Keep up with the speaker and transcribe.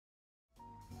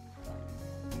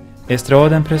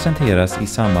Estraden presenteras i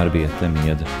samarbete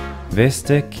med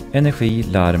Västek, Energi,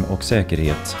 Larm och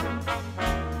Säkerhet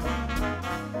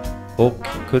och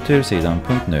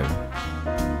kultursidan.nu.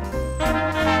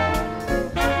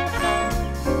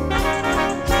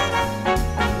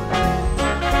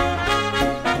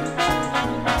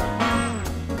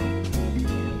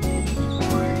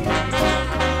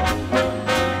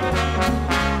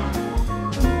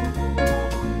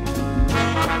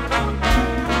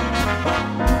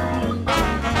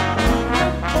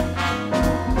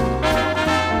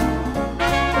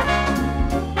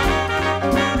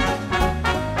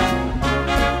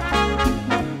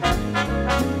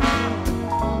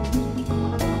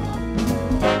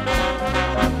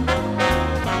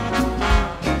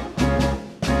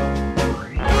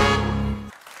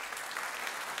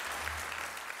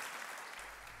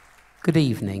 Good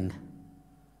evening,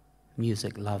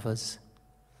 music lovers,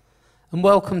 and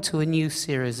welcome to a new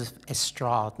series of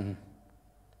Estraden.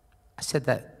 I said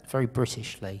that very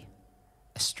Britishly,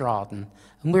 Estraden.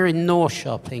 And we're in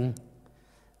Norrköping,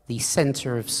 the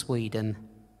centre of Sweden,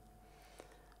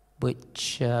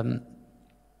 which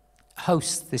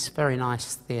hosts this very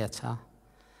nice theatre.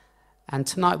 And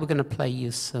tonight we're going to play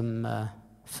you some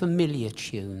familiar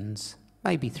tunes,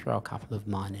 maybe throw a couple of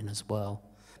mine in as well.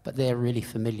 But they're really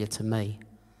familiar to me.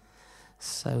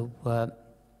 So we're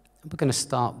going to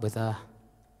start with a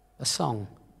song.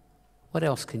 What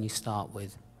else can you start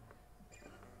with?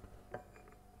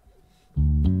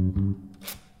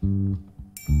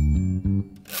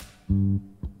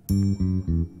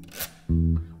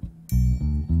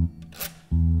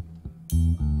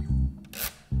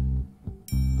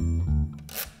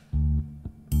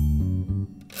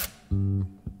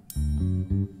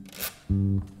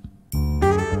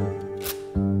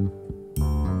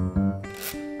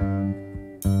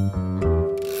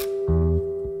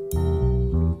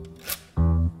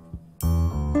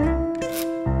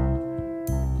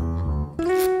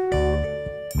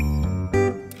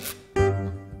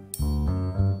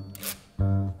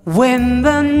 When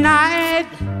the night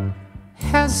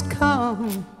has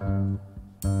come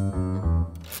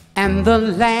and the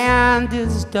land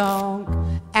is dark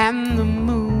and the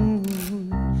moon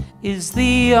is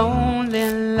the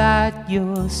only light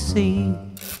you'll see.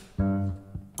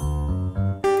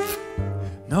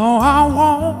 No, I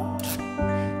won't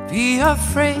be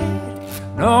afraid.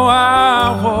 No,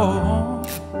 I won't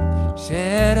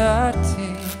shed a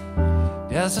tear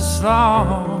just as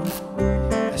long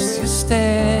as you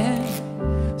stand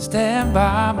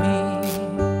by me.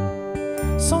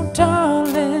 So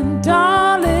darling,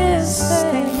 darling,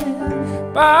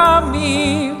 stand by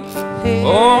me.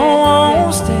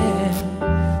 Oh, stand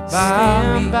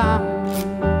by me.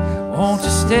 Won't you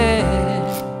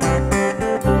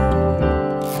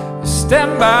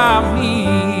stand by me?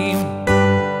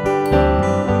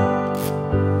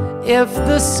 If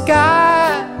the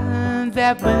sky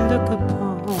that we look upon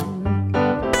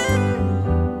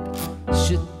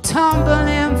should tumble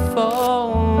and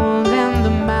fall, and the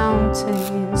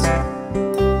mountains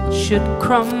should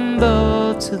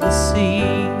crumble to the sea,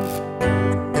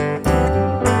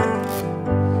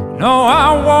 no,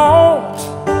 I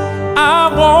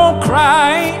won't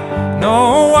cry.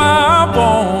 No, I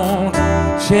won't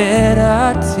shed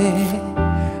a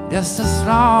tear just as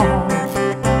long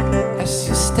as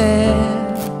you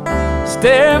stand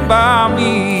by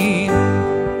me.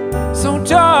 So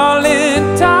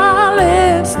darling,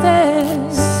 darling,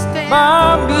 stand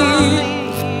by me.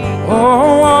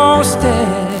 Oh,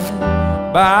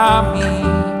 stand by me.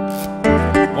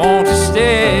 Won't you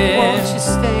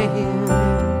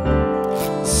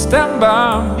stand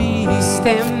by me?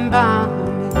 Stand by me.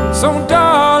 So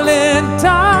darling,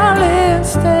 darling,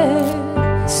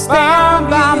 stand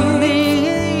by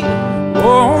me.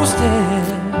 Oh,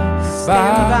 stand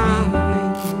by me.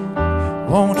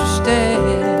 Won't you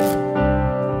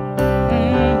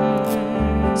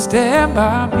stand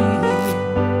by me?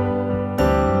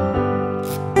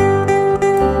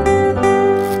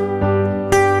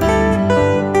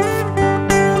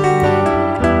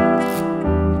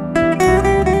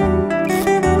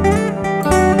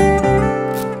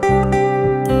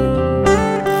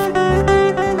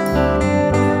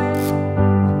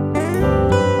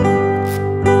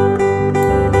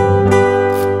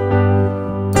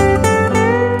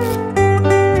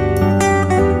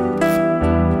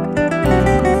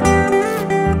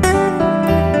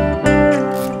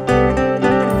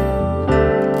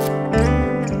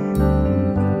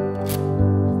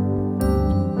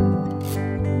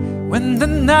 When the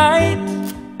night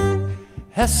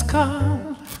has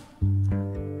come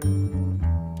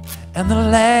and the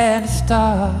land is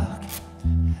dark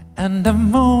and the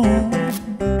moon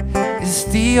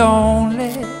the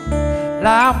only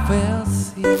life we'll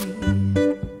see.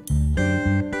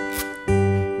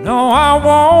 No, I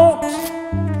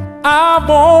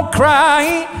won't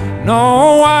cry.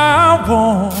 No, I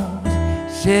won't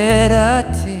shed a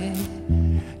tear,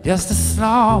 just as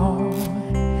long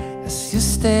as you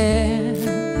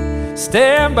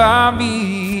stand by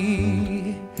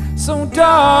me. So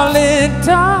darling,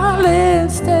 darling,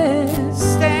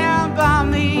 stand by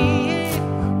me.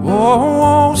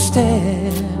 Oh,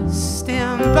 stand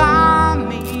by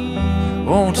me.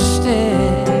 Won't you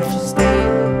stand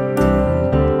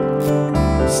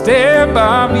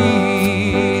by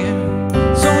me?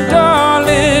 So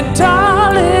darling,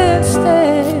 darling,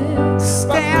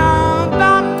 stand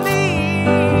by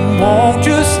me. Won't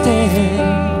you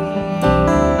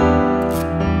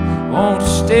won't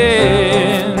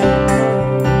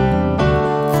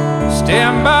you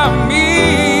stand by me?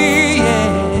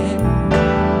 Yeah.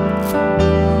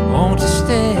 Won't you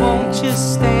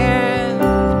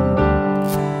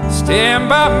stand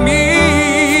by me?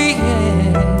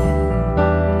 Yeah.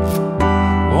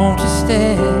 Won't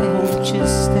you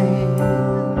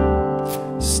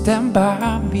stand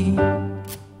by me?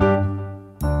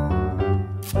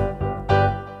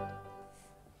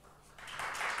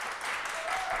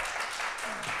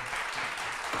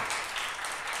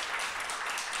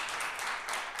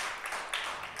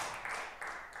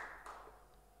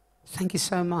 Thank you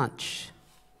so much.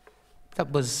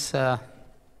 That was an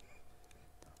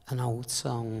old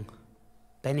song,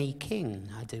 Benny King,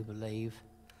 I do believe.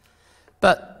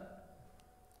 But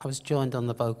I was joined on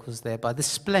the vocals there by the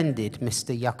splendid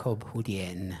Mr. Jakob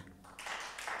Houdien.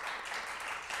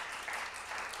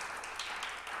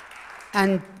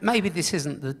 And maybe this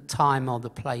isn't the time or the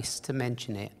place to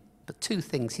mention it, but two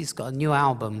things. He's got a new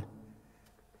album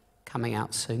coming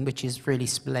out soon, which is really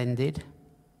splendid.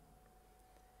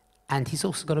 And he's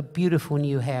also got a beautiful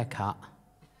new haircut.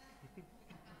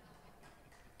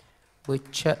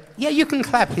 Which, yeah, you can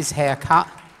clap his haircut.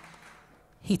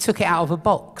 He took it out of a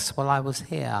box while I was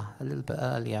here a little bit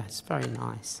earlier. It's very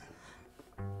nice.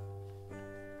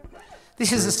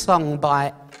 This is a song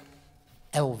by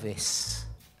Elvis.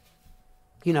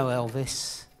 You know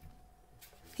Elvis.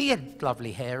 He had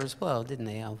lovely hair as well, didn't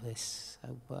he, Elvis?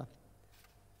 So, well,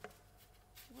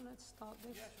 let's start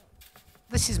this.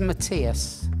 This is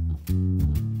Matthias.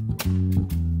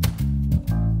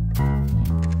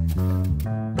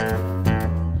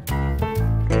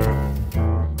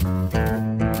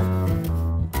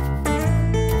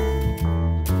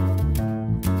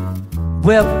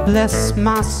 Well, bless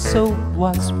my soul,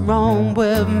 what's wrong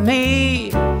with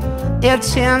me?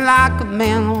 Itching like a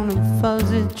man on a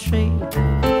fuzzy tree.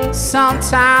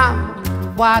 Sometimes,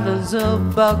 why does a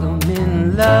bug I'm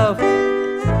in love?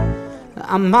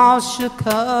 I'm all shook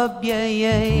up, yeah,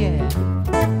 yeah, yeah.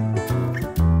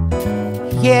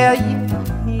 Yeah, yeah,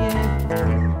 yeah.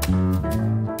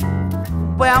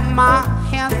 Well, my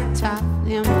hands tied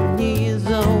and my knees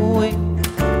are weak.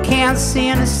 Can't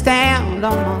seem to stand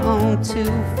on my own 2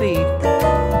 feet.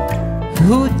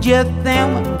 Who'd you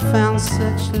think when I found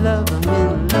such love? I'm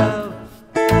in love.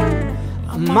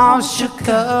 I'm all shook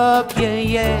up, yeah,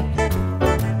 yeah.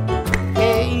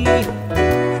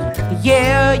 Yeah,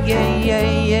 yeah, yeah, yeah,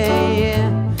 yeah, yeah.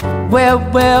 Well,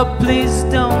 please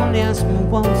don't ask me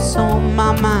what's on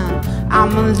my mind.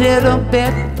 I'm a little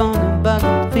bit funny, but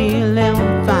I'm feeling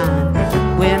fine.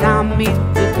 When I meet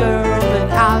the girl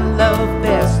that I love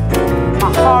best,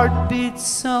 my heart beats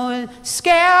so it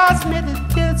scares me to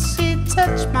till she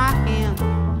touch my hand.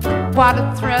 What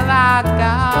a thrill I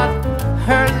got.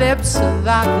 Her lips are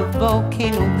like a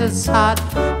volcano that's hot.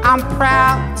 I'm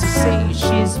proud to say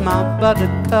she's my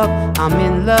buttercup. I'm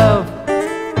in love.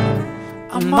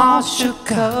 I'm all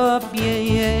shook up, yeah,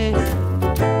 yeah.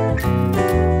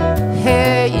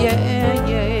 Hey, yeah, yeah,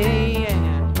 yeah.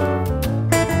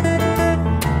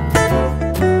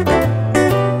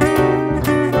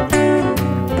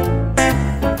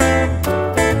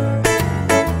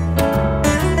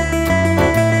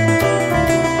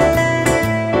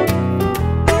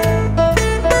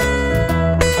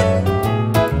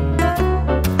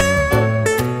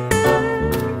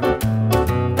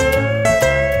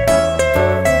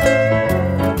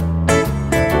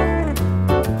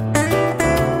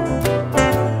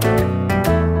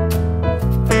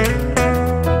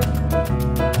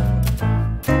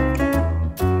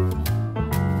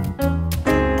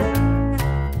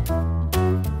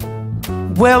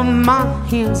 Well, my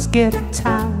hands get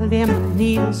tired and my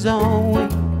knees are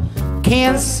weak.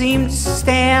 Can't seem to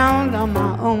stand on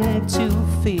my own 2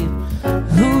 feet.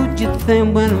 Who'd you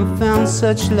think when I found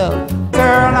such love?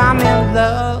 Girl, I'm in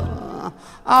love.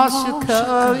 all shook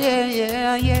up, yeah,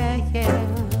 yeah, yeah, yeah.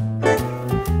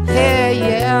 Yeah,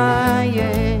 yeah, yeah.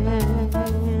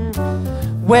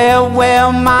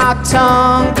 Well, my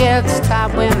tongue gets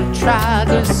tied when I try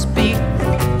to speak.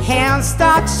 Hands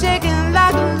start shaking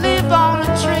like a leaf on a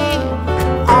tree.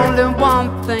 Only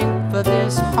one thing for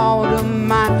this heart of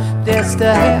mine, there's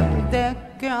to have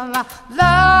that girl I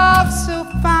love so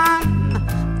fine.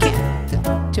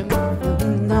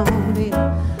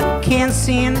 Can't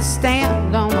seem to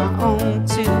stand on my own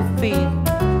 2 feet.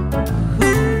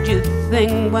 Who'd you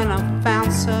think when I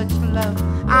found such love?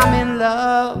 I'm in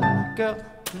love, girl,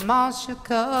 I'm all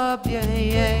shook up, yeah,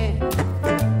 yeah.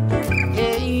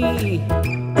 Yeah,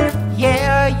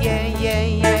 yeah, yeah, yeah,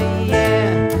 yeah,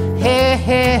 yeah. Hey,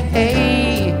 hey,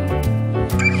 hey,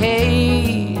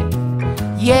 hey.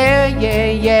 Yeah,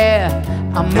 yeah, yeah,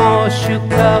 I'm all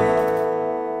shook up.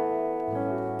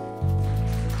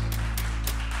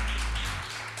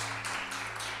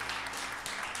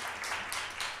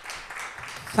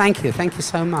 Thank you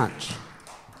so much.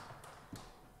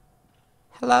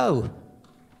 Hello.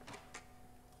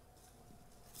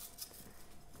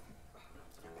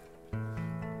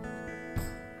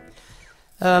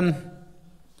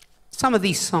 Some of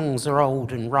these songs are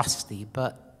old and rusty,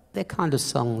 but they're kind of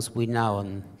songs we know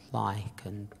and like,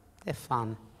 and they're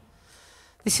fun.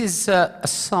 This is a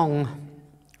song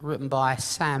written by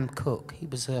Sam Cooke. He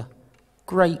was a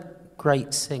great,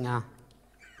 great singer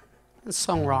and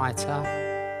songwriter,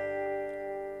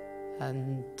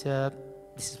 and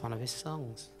this is one of his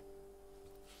songs.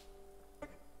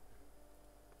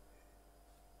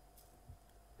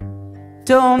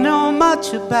 Don't know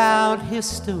much about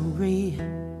history.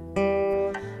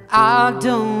 I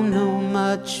don't know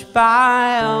much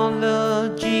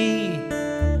biology.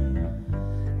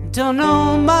 Don't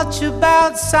know much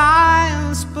about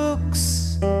science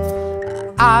books.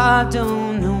 I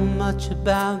don't know much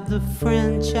about the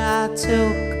French I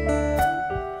took.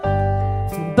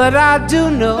 But I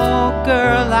do know,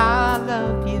 girl, I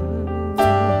love you.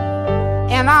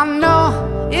 And I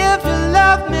know if you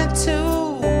love me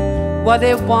too, what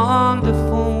a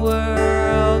wonderful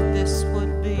world this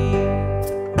would be.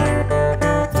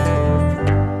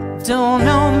 Don't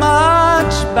know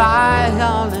much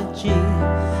biology.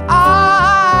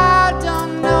 I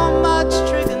don't know much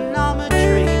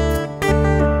trigonometry.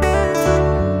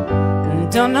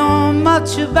 Don't know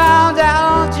much about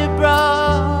algebra.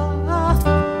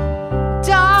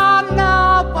 Don't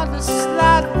know what the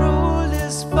slide rule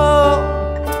is for.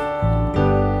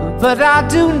 But I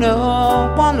do know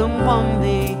 1 and 1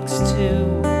 makes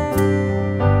 2.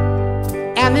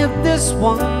 And if this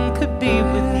one could be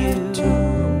with you,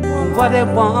 what a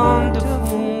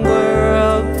wonderful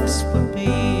world this would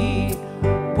be.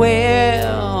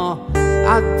 Well,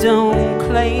 I don't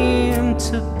claim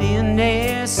to be an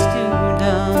A student,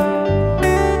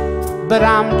 but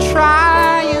I'm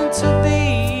trying to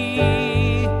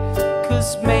be.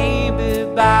 'Cause maybe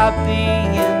by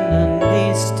being an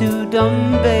A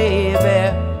student,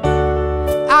 baby,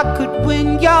 I could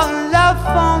win your love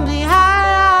for me. I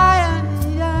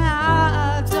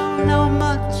don't know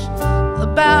much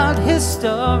about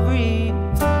history.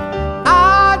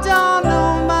 I don't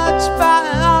know much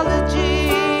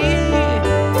biology.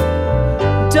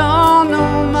 Don't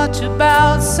know much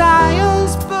about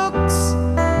science books.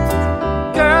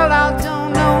 Girl, I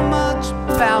don't know much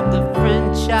about the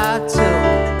French I took.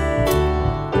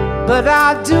 But I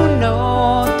do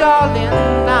know, darling,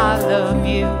 I love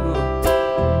you.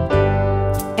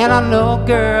 And I know,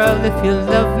 girl, if you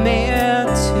love me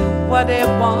too, what a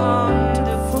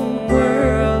wonderful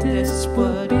world this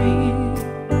would be.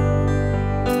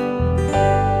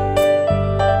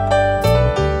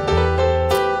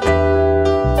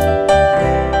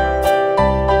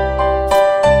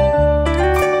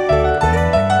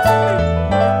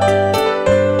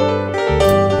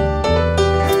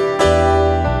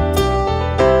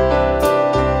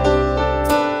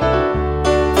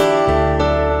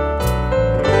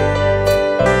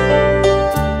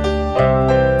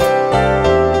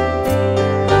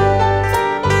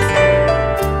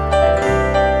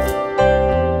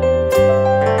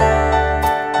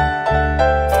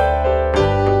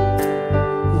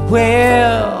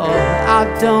 Well, I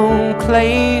don't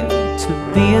claim to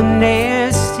be an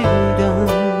A student,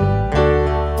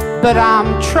 but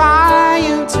I'm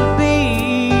trying to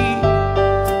be.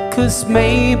 'Cause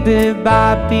maybe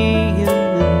by being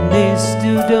an A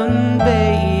student,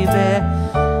 baby,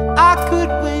 I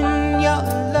could win your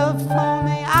love for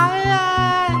me. I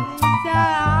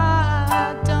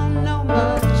don't know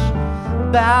much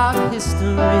about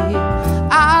history.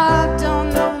 I don't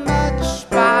know much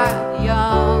biology.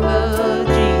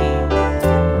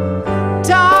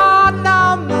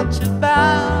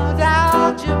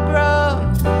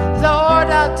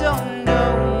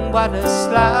 what a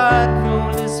slide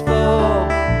rule is for.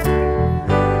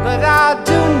 But I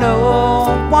do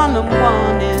know 1 and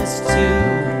 1 is 2.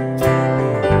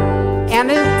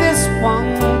 And if this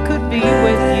one could be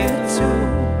with you too,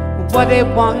 what a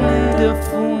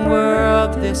wonderful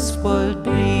world this would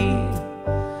be.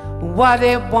 What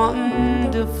a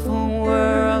wonderful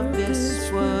world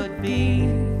this would be.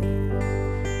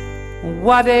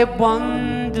 What a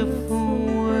wonderful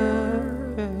world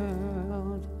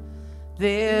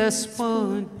this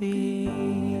would be.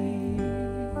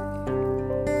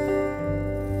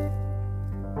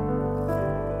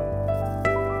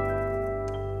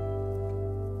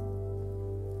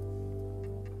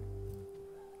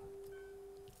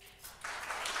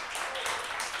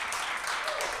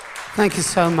 Thank you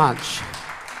so much.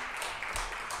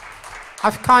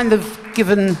 I've kind of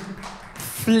given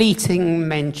fleeting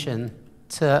mention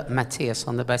to Matthias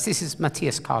on the bass. This is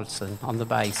Matthias Carlson on the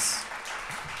bass.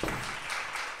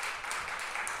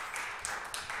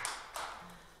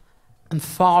 And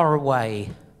far away,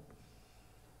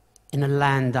 in a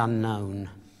land unknown,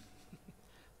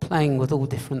 playing with all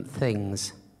different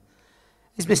things,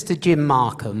 is Mr. Jim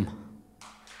Markham.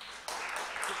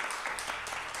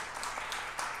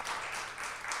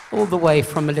 All the way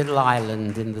from a little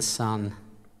island in the sun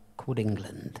called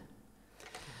England.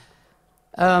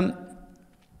 We're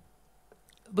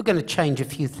going to change a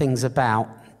few things about.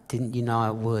 Didn't you know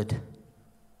I would?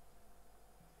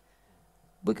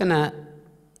 We're going to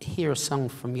hear a song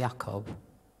from Jakob.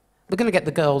 We're going to get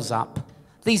the girls up.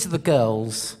 These are the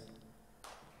girls.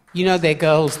 You know they're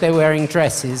girls, they're wearing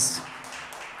dresses.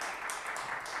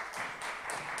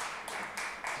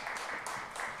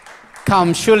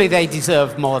 Come, surely they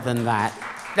deserve more than that.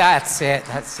 That's it,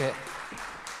 that's it.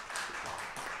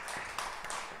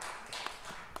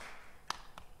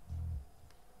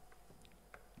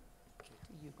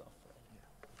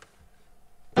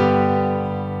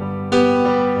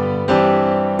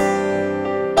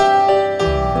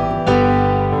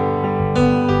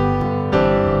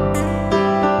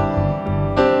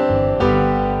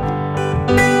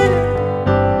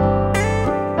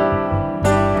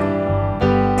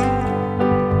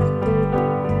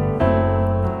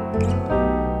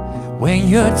 When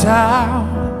you're down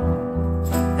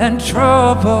and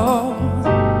troubled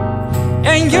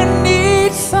and you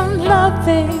need some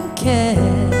loving care,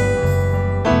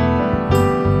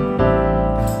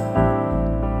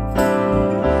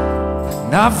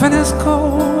 nothing is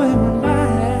going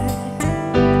right.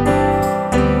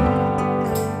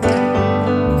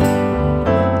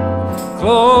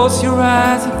 Close your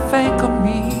eyes and think of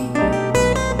me,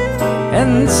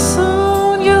 and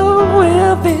soon you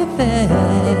will be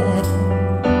there.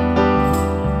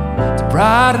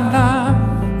 Brighten up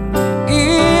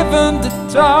even the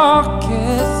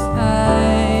darkest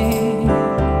night.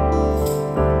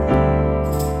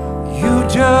 You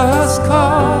just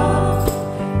call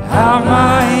out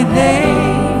my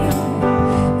name,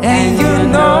 and you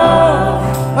know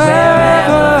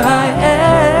wherever I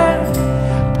am,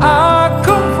 I'll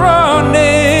come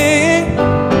running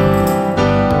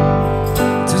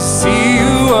to see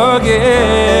you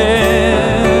again.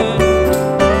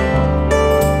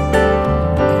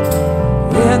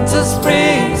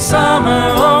 Spring,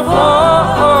 summer, or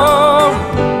fall,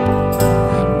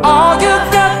 all you've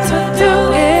got to do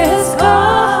is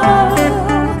call,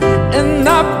 and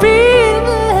I'll be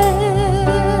there.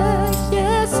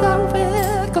 Yes, I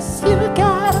will, 'cause you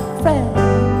got a friend.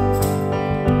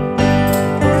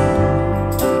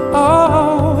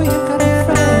 Oh, you got a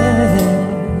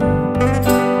friend.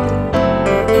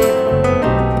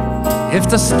 If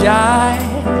the sky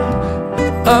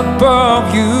above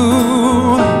you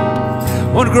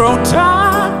would grow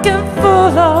dark and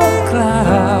full of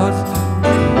clouds,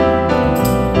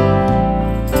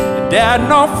 and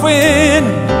no wind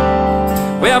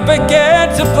will begin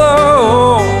to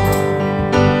blow,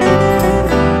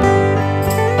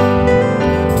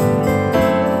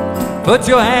 put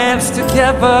your hands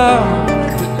together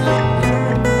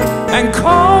and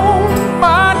call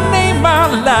my name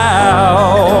out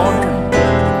loud,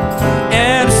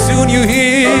 and soon you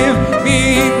hear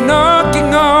me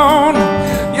knocking on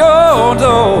your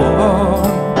door.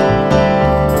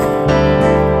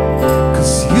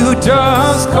 'Cause you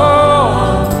just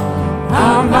call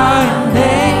out my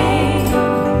name,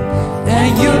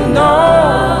 and you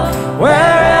know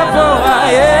wherever I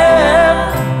am,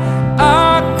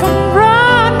 I'll come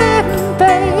running,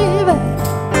 baby,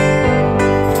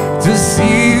 to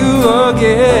see you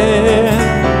again.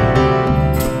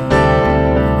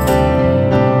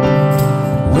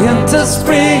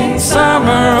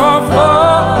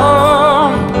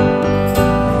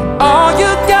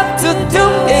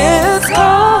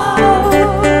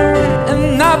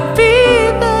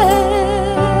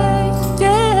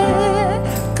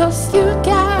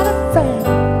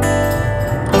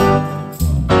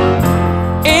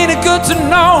 to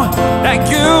know that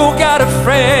you got a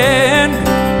friend.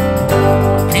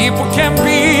 People can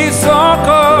be so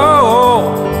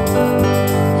cold,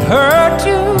 hurt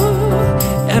you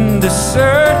and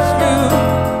desert you,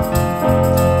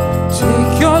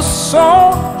 take your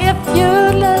soul if you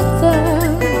let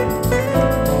them,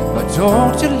 but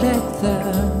don't you let them.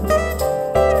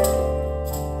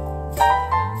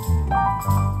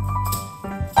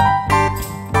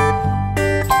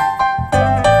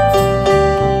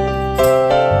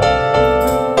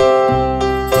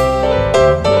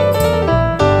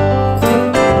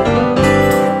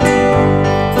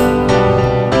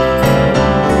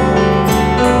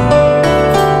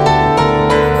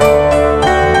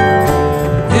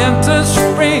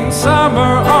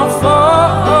 Summer or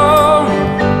fall,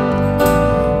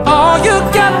 all you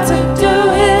got to do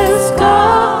is go,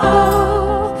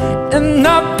 and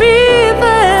I'll be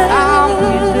there. I'll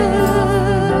be there,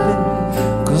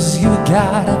 'cause you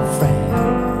got a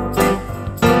friend.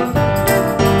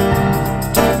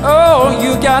 Oh,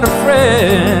 you got a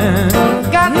friend.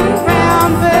 Got a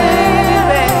friend,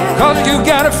 baby. 'Cause you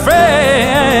got a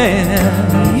friend.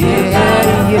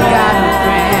 Yeah, you got a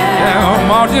friend.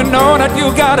 Won't you know that you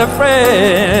got a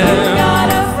friend? You got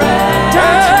a friend.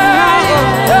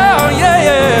 Oh, yeah,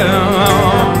 yeah.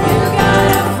 You got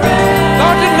a friend.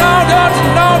 Don't you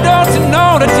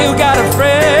know that you got a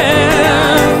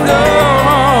friend?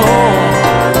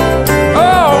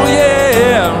 Oh,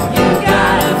 yeah. You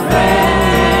got a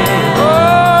friend.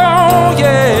 Oh,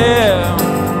 yeah.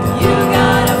 You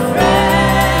got a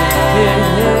friend. Yeah.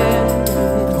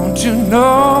 Don't you know?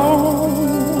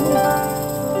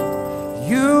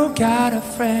 You got a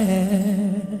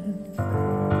friend.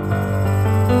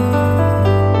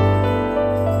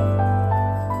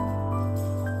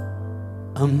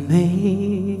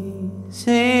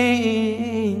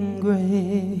 Amazing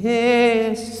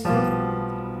grace,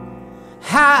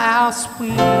 how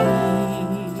sweet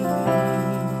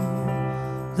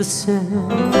the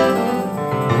sound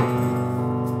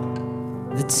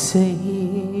that saved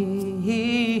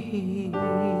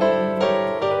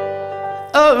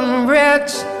a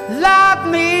wretch like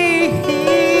me.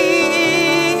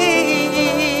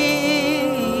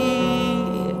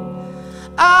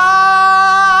 I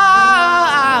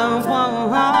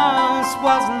once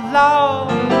was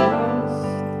lost,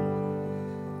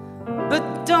 but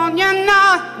don't you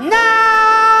know now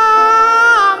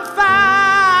I'm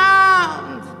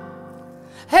found?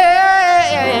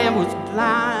 Hey, I was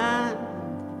blind,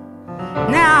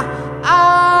 now I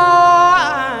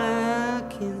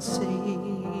can see.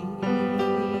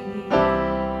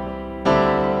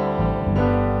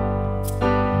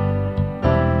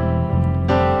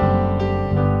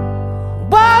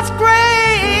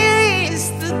 Grace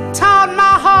that taught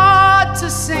my heart to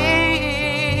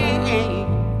sing,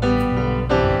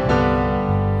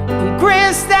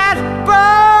 grace that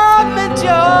brought me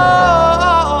joy.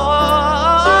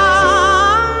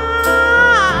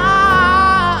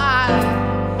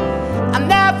 I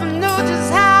never knew just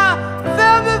how I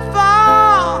felt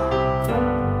before,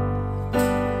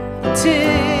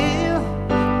 till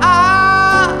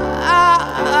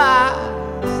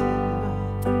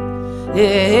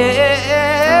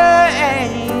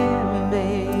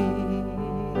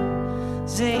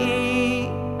amazing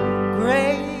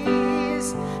grace,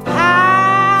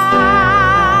 how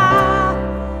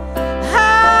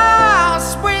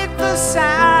sweet the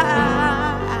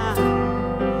sound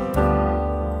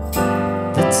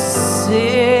that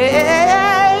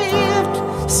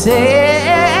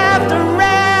saved a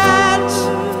wretch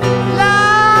like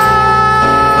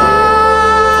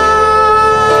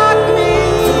me.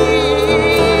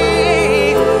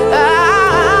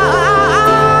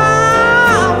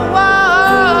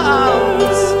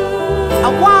 I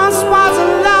once was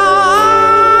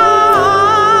lost,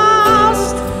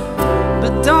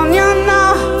 but don't you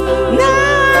know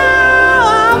now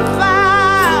I'm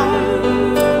found.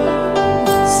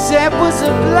 Said was a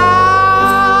blind.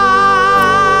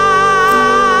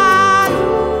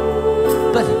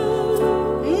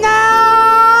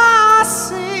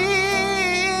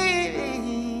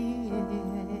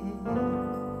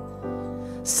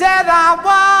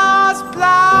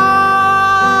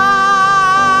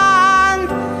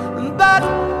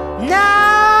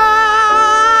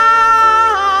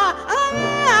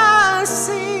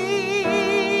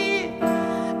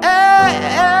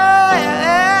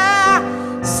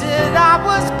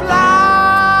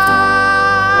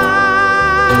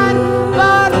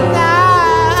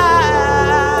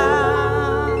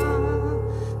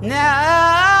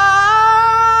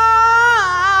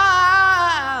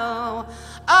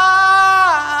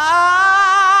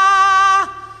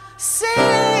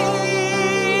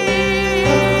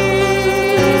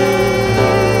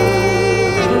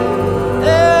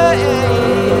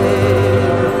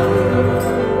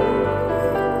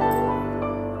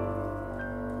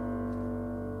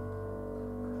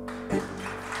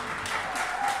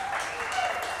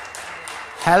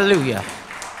 Hallelujah.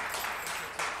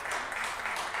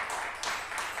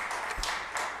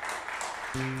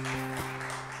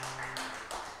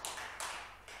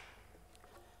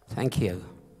 Thank you.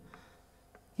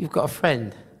 You've got a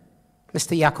friend,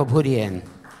 Mr. Jakob Hudien.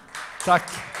 Tack.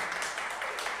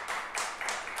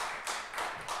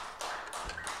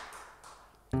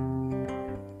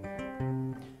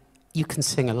 You can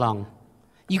sing along.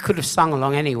 You could have sung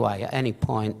along anyway at any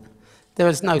point. There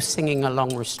is no singing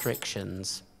along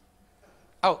restrictions.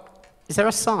 Oh, is there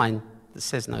a sign that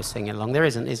says no singing along? There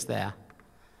isn't, is there?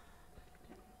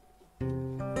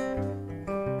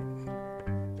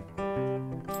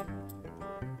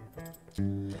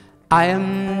 I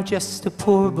am just a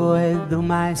poor boy, though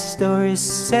my story's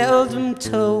seldom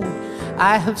told.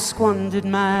 I have squandered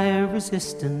my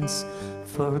resistance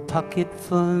for a pocket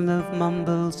full of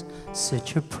mumbles,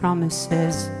 such are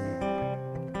promises.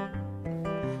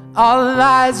 All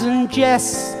lies and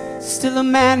jests, still a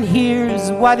man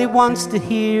hears what he wants to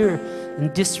hear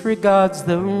and disregards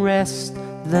the rest.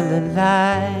 La la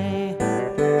la,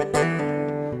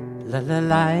 la la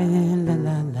la, la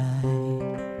la la.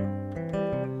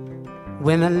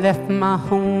 When I left my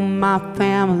home, my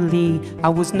family, I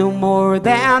was no more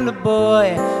than a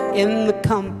boy in the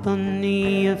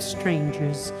company of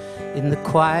strangers, in the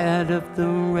quiet of the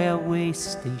railway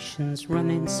stations,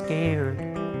 running scared.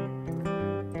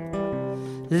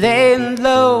 Laying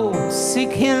low,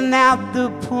 seeking out the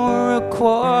poorer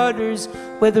quarters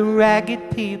where the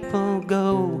ragged people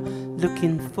go,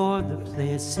 looking for the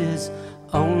places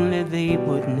only they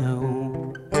would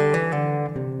know.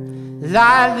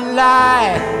 La la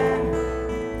la,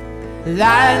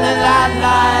 la la la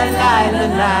la la la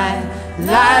la,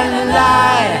 la la la,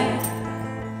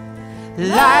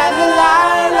 la la la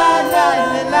la la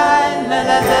la la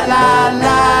la la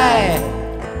la,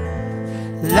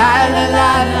 la la la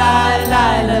la la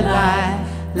la la,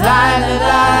 la la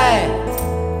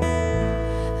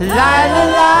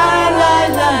la,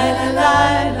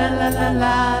 la la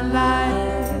la la.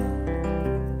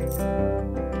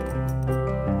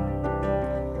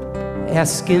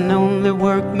 Asking only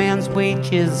workman's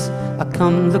wages, I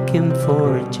come looking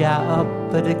for a job,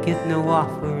 but I get no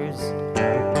offers.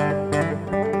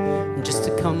 Just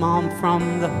to come on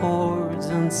from the hordes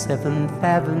on 7th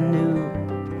Avenue.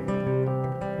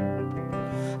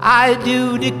 I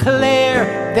do declare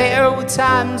there were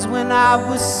times when I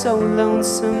was so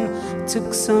lonesome,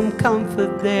 took some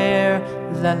comfort there.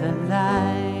 La la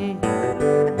la,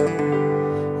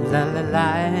 la la la,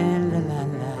 la la la.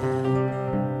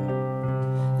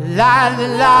 La la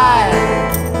la,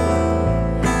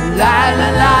 la la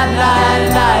la la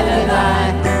la la la,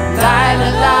 la la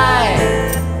la,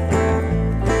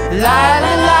 la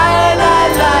la la la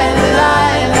la la la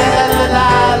la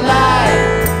la la,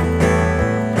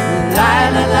 la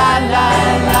la la la la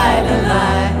la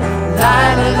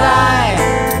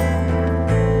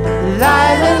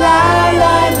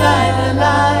la, la la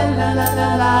la, la la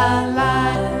la la.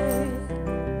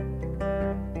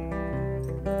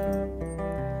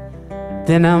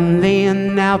 Then I'm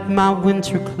laying out my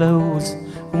winter clothes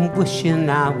and wishing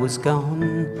I was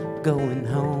gone, going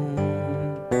home,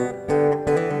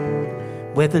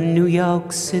 where the New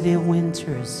York City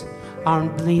winters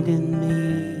aren't bleeding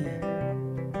me,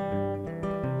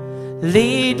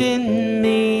 leading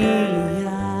me.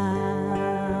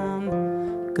 I'm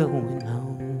going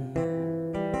home.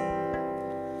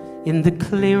 In the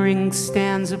clearing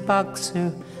stands a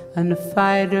boxer and a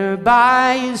fighter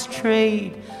by his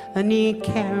trade, and he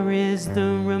carries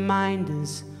the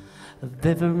reminders of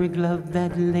every glove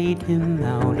that laid him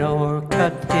out or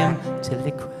cut him till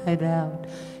he cried out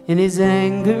in his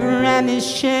anger and his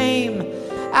shame,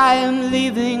 I am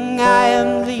leaving,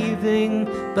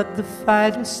 but the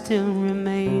fighter still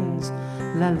remains.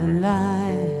 La la la,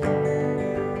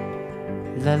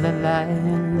 la la la,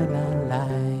 la la la,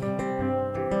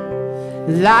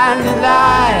 la la la.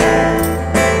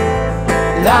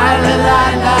 La la la la la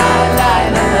la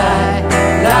la,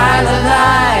 la la la,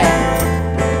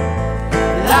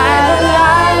 la la la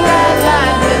la la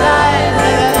la la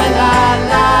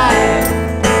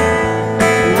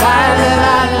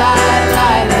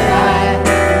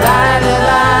la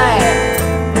la,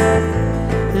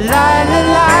 la la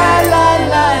la la la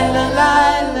la la, la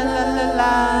la la la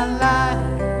la la.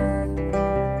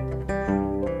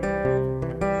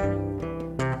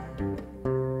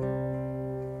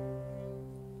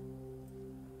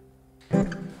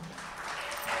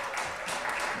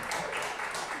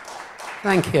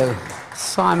 Thank you,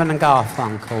 Simon and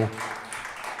Garfunkel.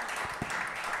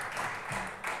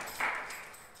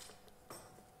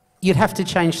 You'd have to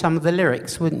change some of the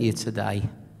lyrics, wouldn't you, today?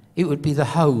 It would be the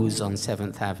hose on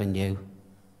 7th Avenue.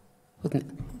 Wouldn't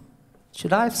it?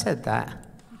 Should I have said that?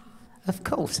 Of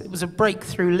course, it was a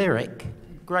breakthrough lyric.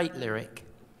 Great lyric.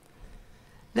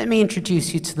 Let me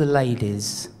introduce you to the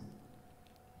ladies.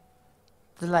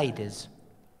 The ladies.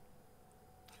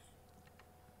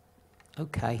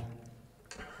 Okay.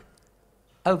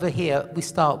 Over here, we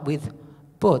start with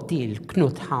Bodil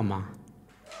Knuthammar.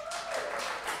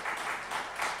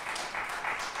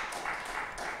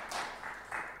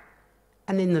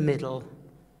 And in the middle,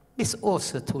 Miss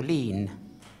Åsa Thulin.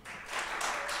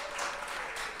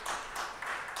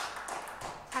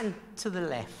 And to the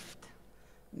left,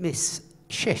 Miss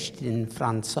Kerstin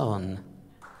Fransson.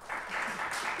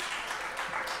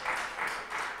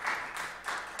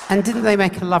 And didn't they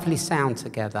make a lovely sound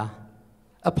together,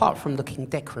 apart from looking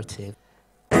decorative?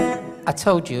 I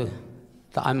told you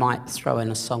that I might throw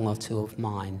in a song or two of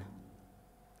mine.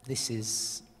 This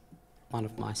is one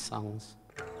of my songs.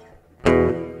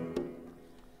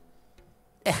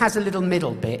 It has a little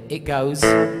middle bit. It goes,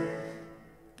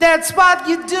 that's what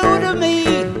you do to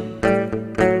me.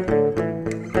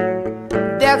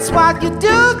 That's what you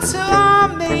do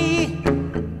to me.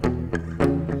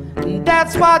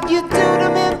 That's what you do to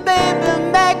me, baby.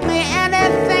 Make me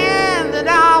anything that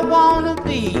I want to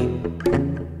be.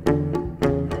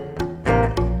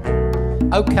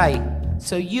 Okay,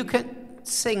 so you can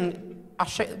sing.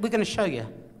 We're going to show you.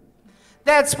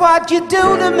 That's what you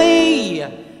do to me.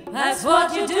 That's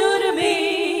what you do to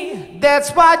me.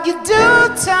 That's what you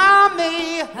do to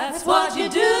me. That's what you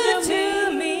do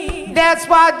to me. That's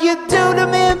what you do to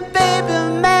me, baby.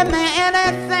 Make me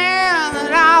anything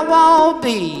that I won't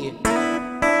be.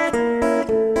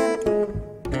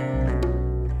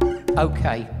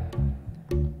 Okay,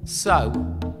 so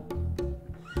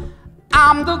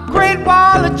I'm the Great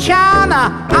Wall of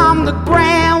China, I'm the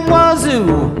Grand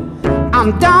Wazoo,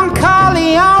 I'm Don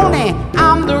Corleone,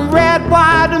 I'm the red,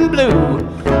 white, and blue,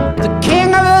 the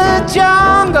king of the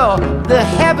jungle, the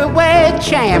heavyweight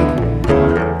champ.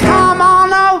 Come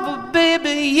on over,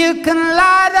 baby, you can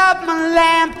light up my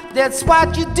lamp. That's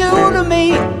what you do to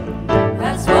me.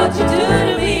 That's what you do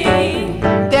to me.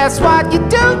 That's what you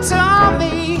do to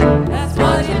me. That's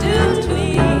what you do to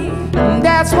me.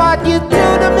 That's what you do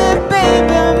to me,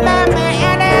 baby. Make me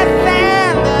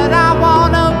anything that I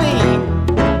wanna be.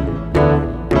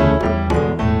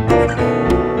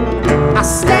 I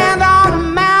stand on a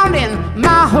mountain,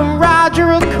 my horizon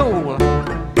are cool.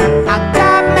 I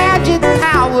got magic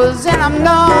powers and I'm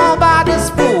nobody's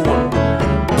fool.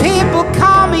 People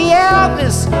call me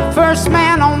Elvis, first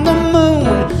man on the moon.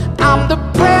 I'm the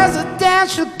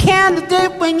presidential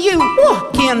candidate when you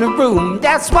walk in the room.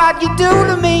 That's what you do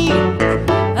to me.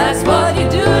 That's what you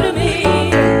do to me.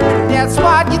 That's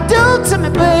what you do to me,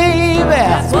 baby.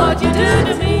 That's what you do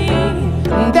to me.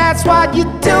 That's what you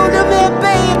do to me,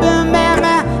 baby,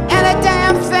 mammy. Any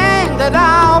damn thing that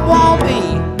I won't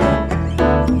be.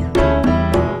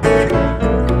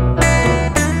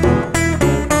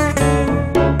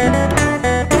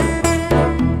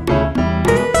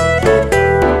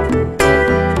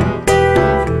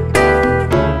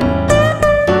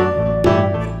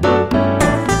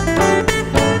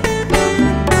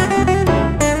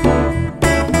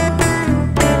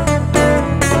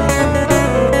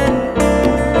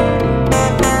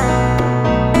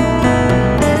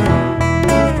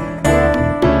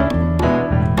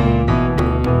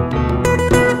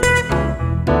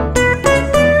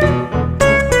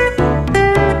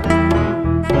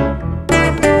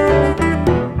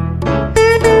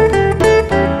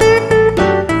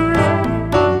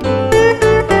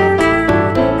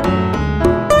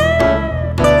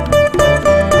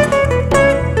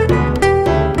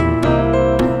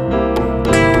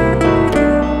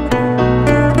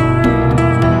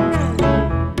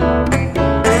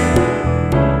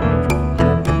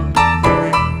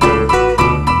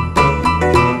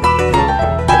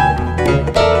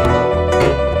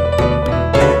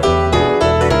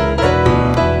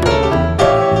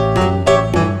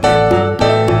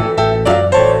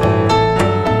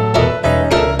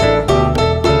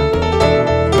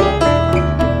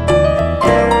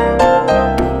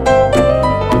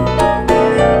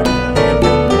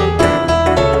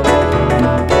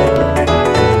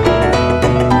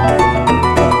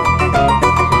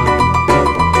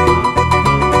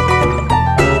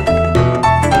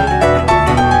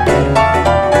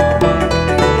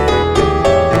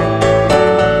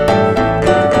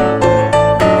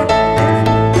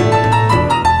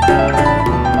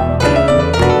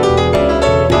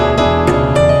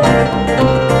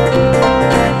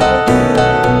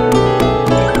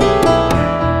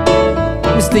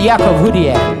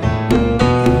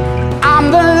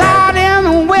 I'm the light in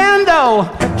the window,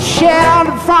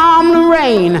 sheltered from the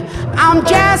rain. I'm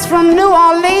jazz from New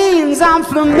Orleans, I'm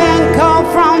flamenco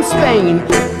from Spain.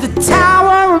 The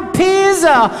Tower of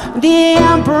Pisa, the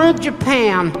Emperor of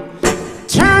Japan.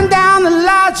 Turn down the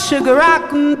light, sugar, I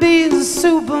can be the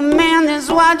Superman. That's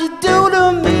what you do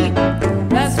to me.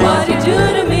 That's what you do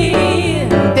to me.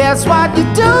 That's what you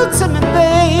do to me,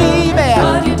 baby. That's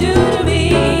what you do to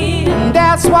me.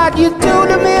 That's what you do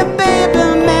to me, baby,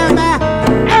 man.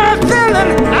 Everything that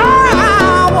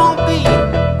I won't be.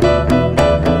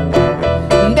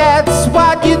 That's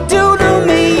what you do to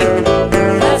me.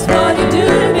 That's what you do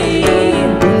to me.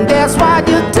 That's what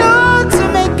you do to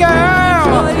me, girl. That's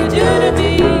what you do to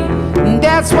me.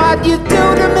 That's what you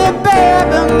do to me,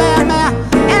 baby, man.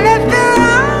 Anything I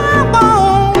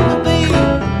want to be.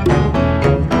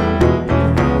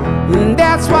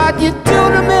 That's what you do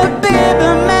to me, baby,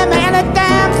 man. Any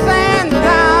damn thing that I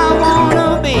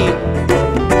wanna be.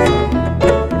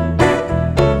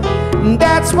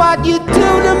 That's what you do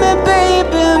to me,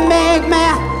 baby, make me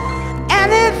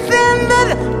anything that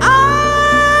I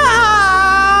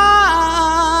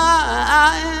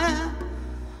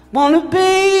wanna be.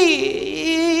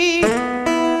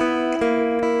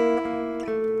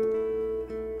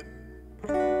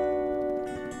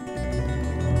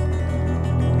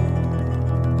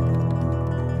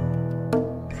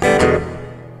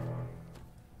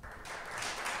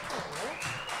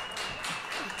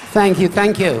 Thank you,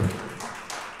 thank you.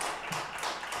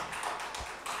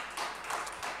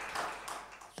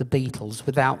 The Beatles,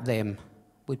 without them,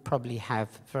 we'd probably have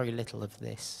very little of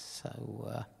this.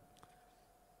 So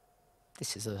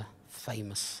this is a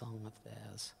famous song of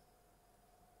theirs.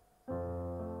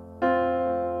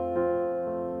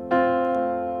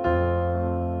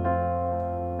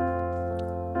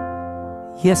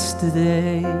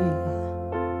 Yesterday,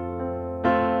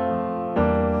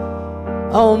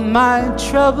 all my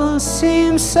troubles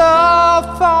seem so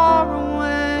far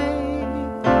away.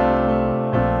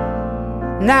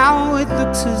 Now it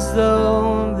looks as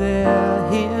though they're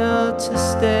here to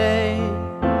stay.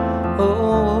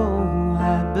 Oh,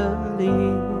 I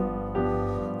believe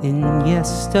in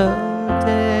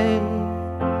yesterday.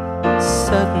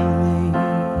 Suddenly,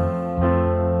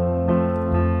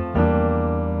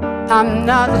 I'm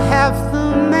not half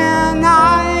the man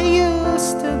I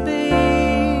used to be.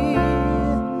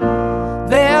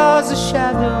 There's a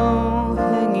shadow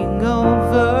hanging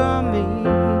over me.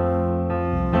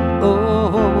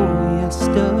 Oh,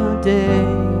 yesterday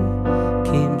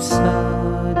came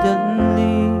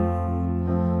suddenly.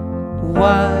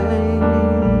 Why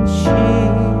she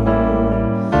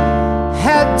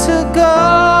had to go,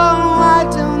 I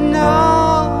don't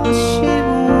know. She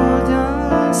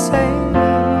wouldn't say.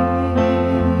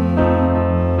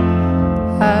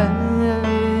 I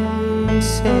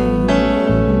say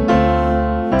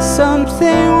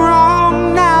something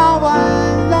wrong now. I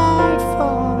long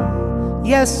for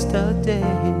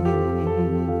yesterday.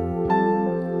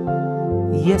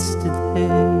 Yesterday,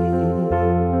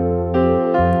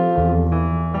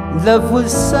 love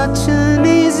was such an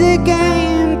easy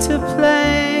game to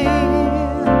play.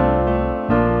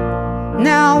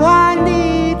 Now I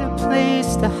need a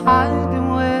place to hide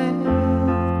away.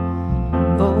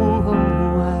 Oh,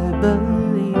 I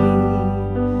believe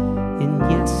in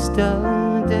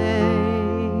yesterday.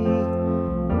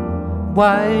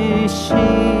 Why she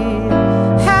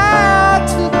had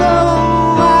to go,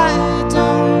 I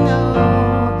don't know.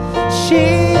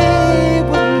 She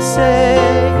wouldn't say.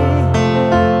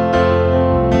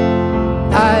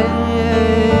 I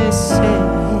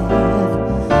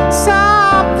said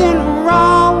something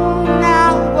wrong.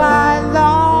 Now I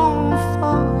long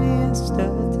for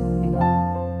yesterday.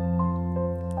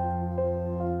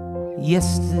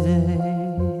 Yesterday,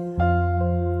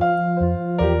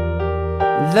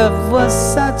 love was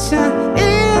such an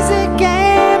easy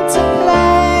game to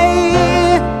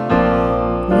play.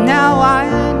 Now I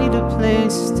need a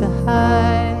place to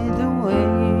hide away.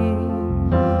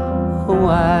 Oh,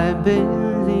 I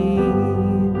believe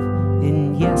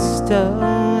in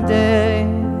yesterday.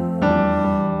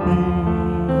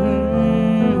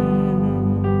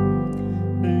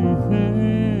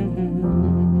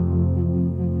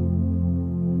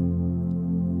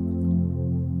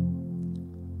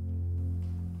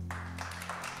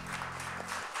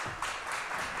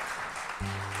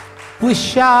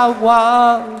 Wish I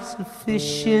was a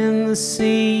fish in the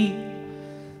sea,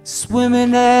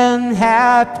 swimming and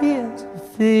happy as a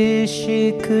fish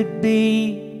it could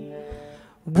be.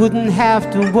 Wouldn't have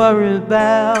to worry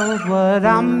about what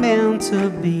I'm meant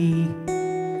to be.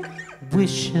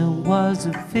 Wish I was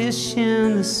a fish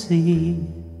in the sea.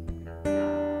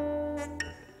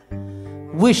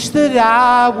 Wish that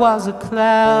I was a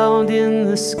cloud in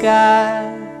the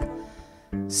sky,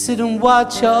 sit and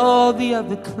watch all the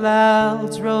other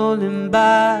clouds rolling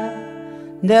by.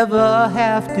 Never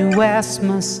have to ask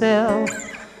myself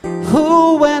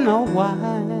who, when, or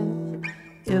why,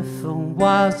 if I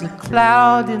was a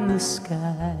cloud in the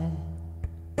sky.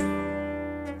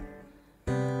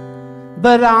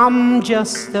 But I'm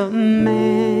just a man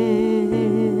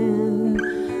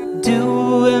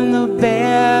doing the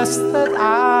best that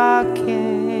I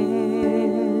can.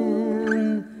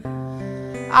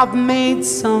 I've made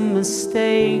some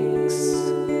mistakes,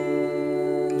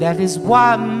 that is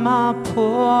why my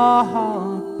poor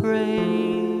heart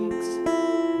breaks.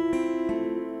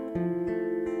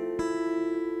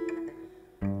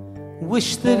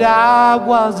 Wish that I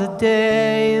was a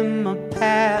day in my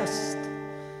past.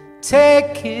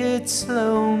 Take it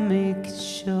slow, make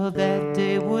sure that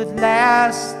day would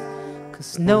last.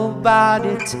 'Cause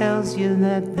nobody tells you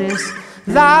that this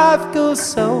life goes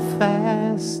so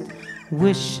fast.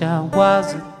 Wish I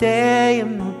was a day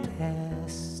in my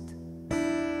past.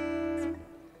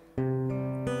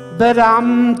 But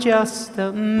I'm just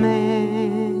a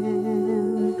man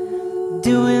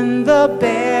doing the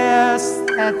best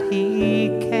that he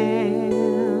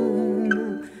can.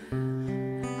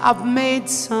 I've made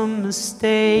some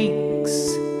mistakes,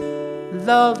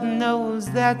 Lord knows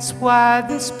that's why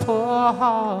this poor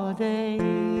heart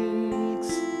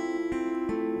aches.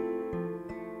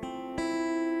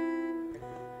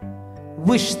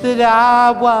 Wish that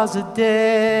I was a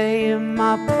day in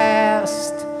my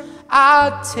past.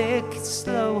 I'd take it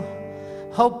slow,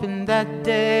 hoping that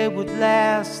day would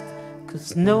last.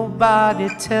 'Cause nobody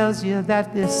tells you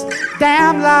that this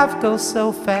damn life goes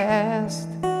so fast.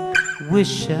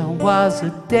 Wish I was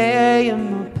a day in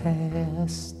my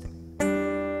past.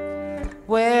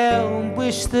 Well,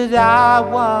 wish that I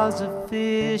was a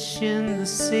fish in the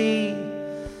sea,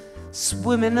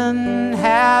 swimming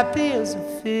unhappy as a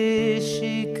fish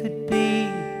he could be.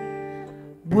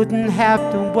 Wouldn't have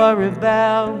to worry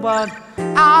about what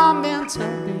I'm meant to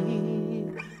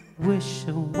be. Wish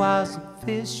I was a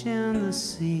fish in the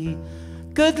sea.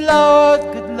 Good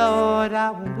Lord,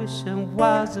 I wish I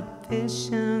was a fish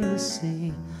in the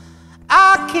sea.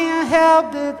 I can't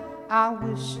help it, I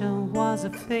wish I was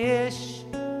a fish.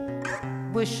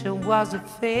 Wish I was a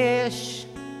fish.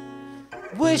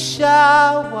 Wish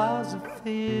I was a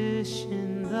fish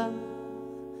in the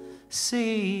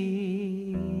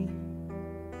sea.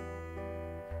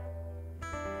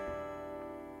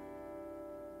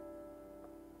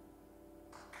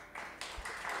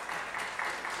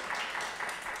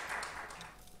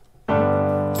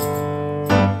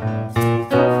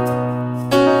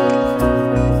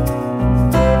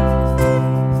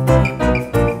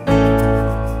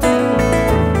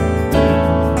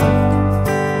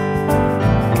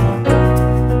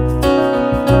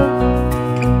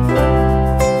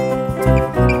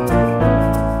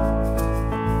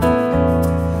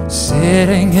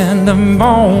 Sitting in the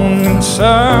morning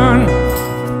sun,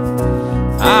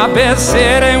 I've been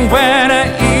sitting when the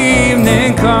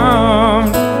evening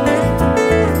comes,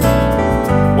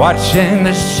 watching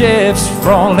the ships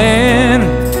roll in,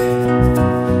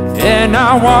 and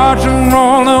I watch them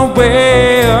roll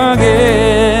away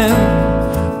again.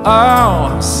 Oh,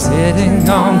 I'm sitting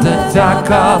on the dock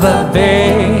of the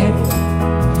bay,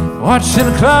 watching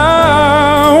the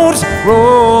clouds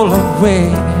roll away.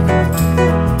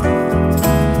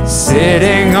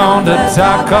 Sitting on the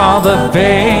dock of the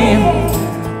bay,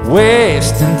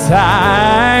 wasting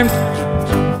time.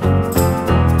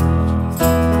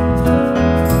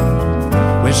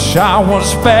 Wish I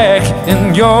was back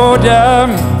in your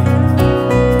time,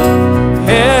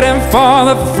 heading for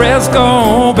the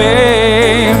Fresco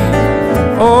Bay.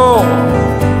 Oh,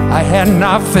 I had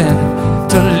nothing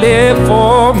to live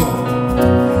for.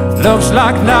 Looks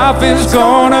like nothing's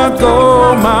gonna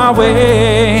go my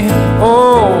way.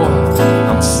 Oh,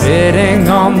 I'm sitting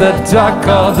on the dock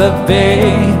of the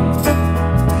bay,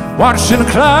 watching the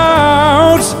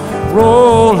clouds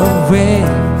roll away.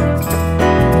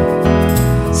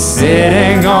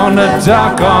 Sitting on the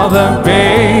dock of the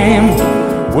bay,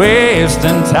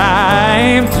 wasting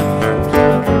time.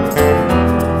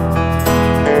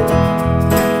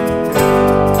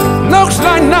 Looks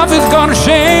like nothing's gonna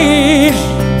change.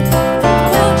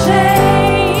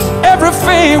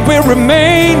 Everything will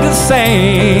remain the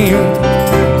same.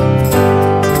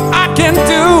 I can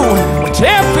do what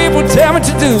 10 people tell me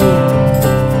to do,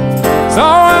 so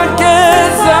I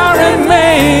guess I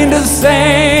remain the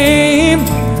same.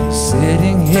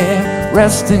 Sitting here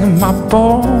resting my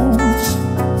bones,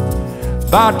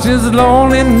 but this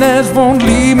loneliness won't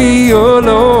leave me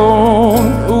alone.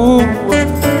 Ooh,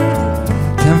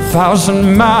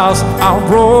 10,000 miles I'll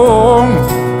roam,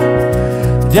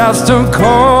 just to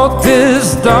call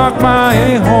this dark my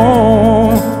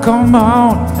home. Come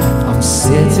on, I'm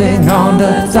sitting on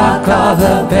the dock of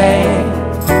the bay,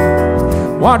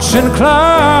 watching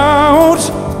clouds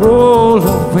roll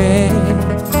away.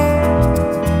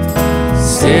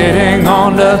 Sitting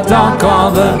on the dock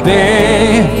of the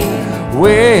bay,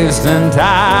 wasting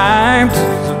time.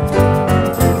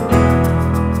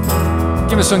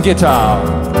 Give me some guitar.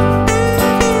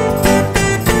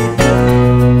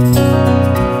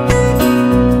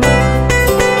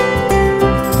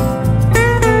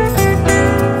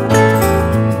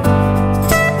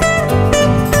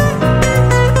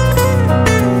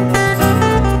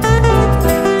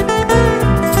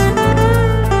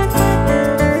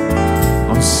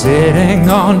 Sitting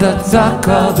on the dock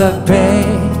of the bay,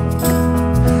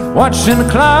 watching the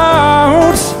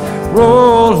clouds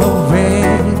roll away.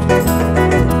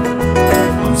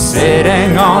 I'm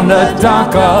sitting on the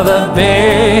dock of the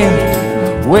bay,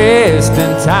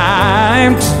 wasting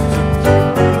time.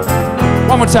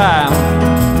 One more time.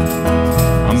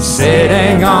 I'm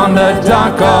sitting on the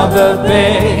dock of the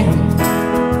bay,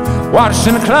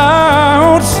 watching the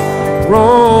clouds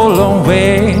roll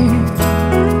away.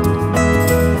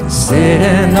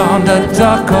 Sitting on the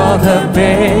dock of the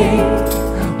bay,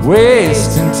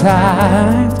 wasting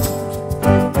time,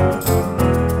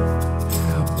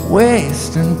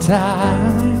 wasting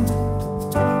time,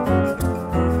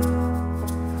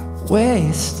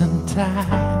 wasting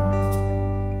time.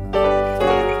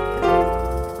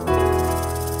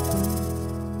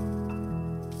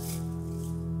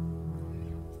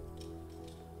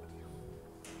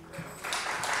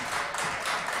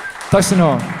 Tack så ni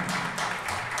ha.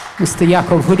 Mr.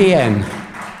 Jakob Houdien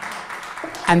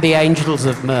and the Angels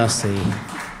of Mercy.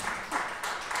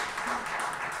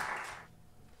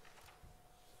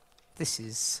 This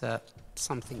is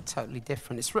something totally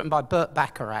different. It's written by Burt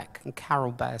Bacharach and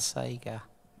Carol Bayer-Sager.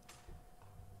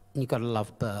 And you've got to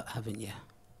love Burt, haven't you?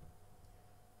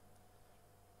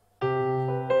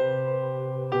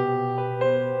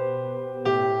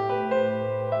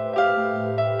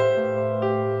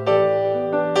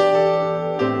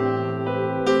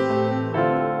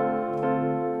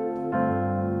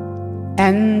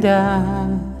 And I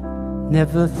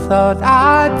never thought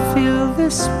I'd feel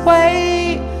this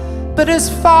way, but as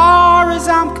far as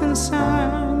I'm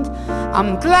concerned,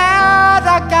 I'm glad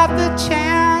I got the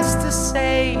chance to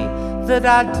say that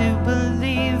I do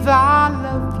believe I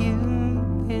love you.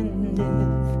 And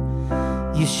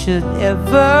if you should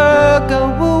ever go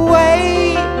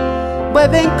away, well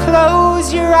then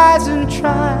close your eyes and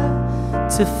try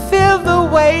to feel the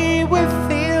way we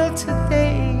feel today.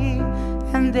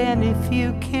 And then if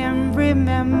you can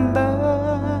remember,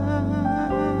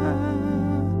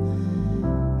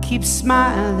 keep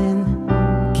smiling,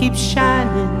 keep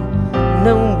shining,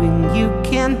 knowing you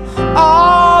can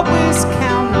always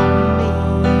count on me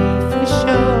for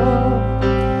sure.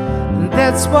 And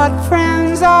that's what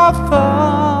friends are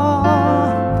for.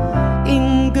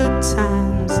 In good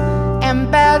times and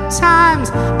bad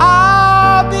times,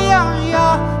 I'll be on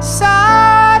your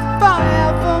side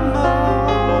forevermore.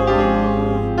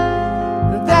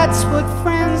 That's what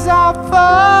friends are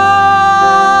for.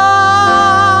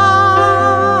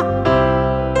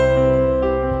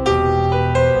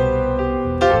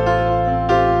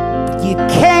 You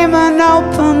came and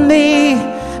opened me,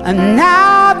 and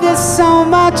now there's so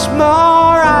much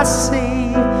more I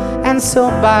see. And so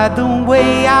by the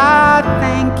way, I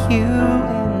thank you.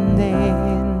 And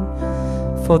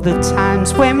then for the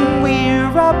times when we're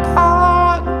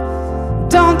apart,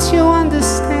 don't you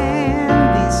understand?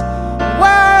 These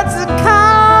words are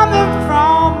coming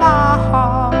from my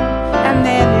heart. And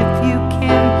then if you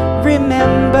can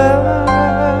remember,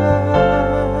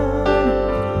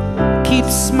 keep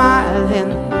smiling,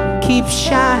 keep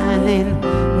shining,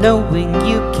 knowing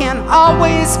you can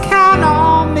always count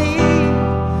on me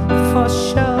for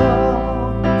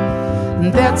sure.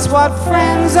 And that's what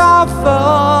friends are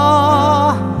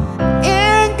for.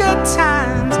 In good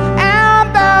times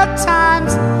and bad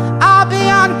times, I'll be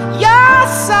on your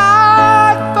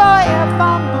side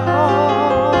forevermore.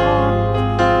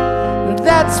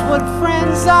 That's what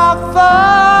friends are for.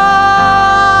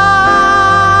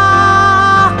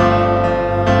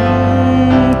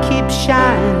 Keep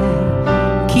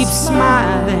shining, keep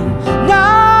smiling,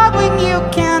 knowing you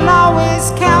can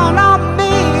always count on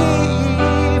me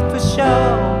for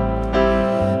sure.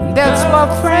 That's what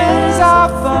friends are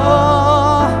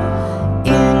for.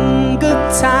 In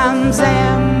good times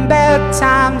and bad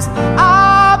times,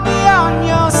 I'll be on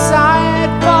your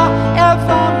side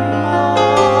forevermore.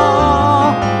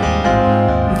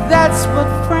 That's what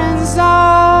friends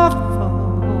are for.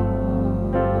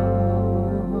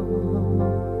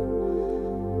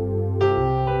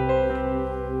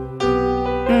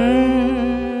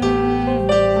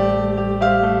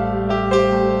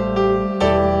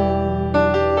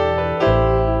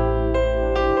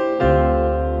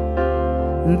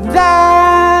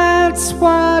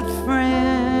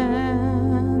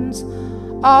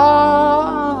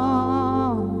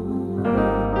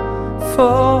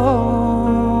 before.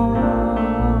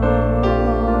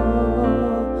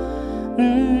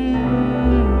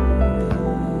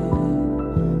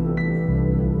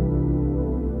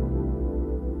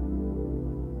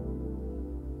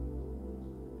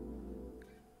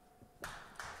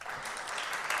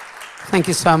 Thank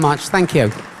you so much. Thank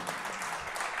you.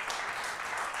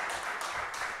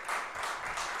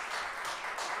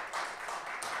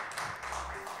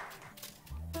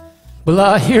 Well,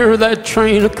 I hear that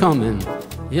train a-comin',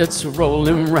 it's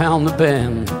rolling round the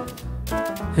bend.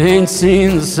 Ain't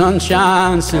seen the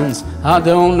sunshine since I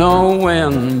don't know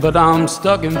when, but I'm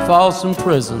stuck in Folsom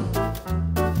Prison.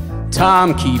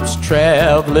 Time keeps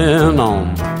traveling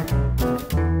on,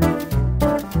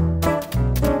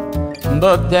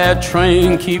 but that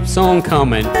train keeps on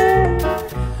coming,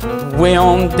 way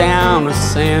on down to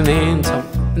San Antonio.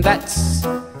 And that's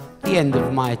the end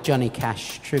of my Johnny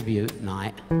Cash tribute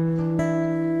night.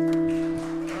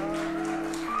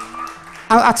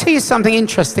 I'll tell you something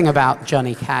interesting about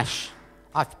Johnny Cash.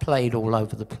 I've played all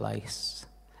over the place,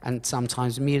 and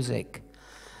sometimes music,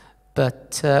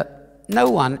 but no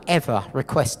one ever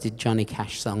requested Johnny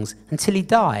Cash songs until he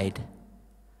died.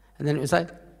 And then it was like,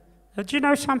 do you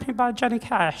know something about Johnny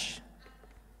Cash?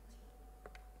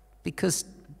 Because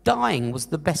dying was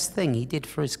the best thing he did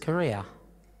for his career.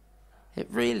 It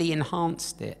really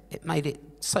enhanced it. It made it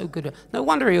so good. No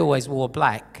wonder he always wore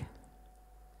black.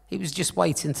 He was just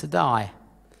waiting to die.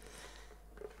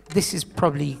 This is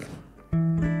probably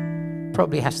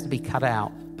has to be cut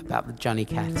out about the Johnny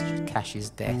Cash's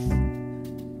death.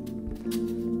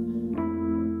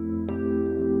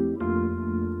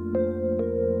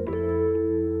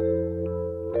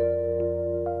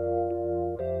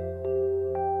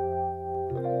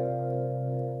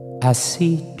 I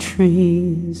see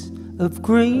trees of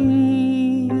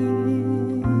green,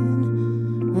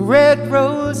 red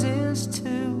roses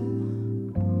too.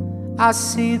 I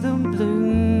see them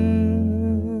bloom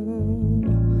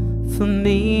for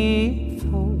me,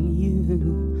 for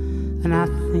you. And I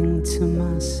think to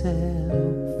myself,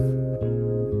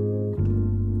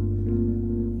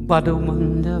 what a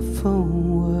wonderful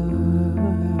world.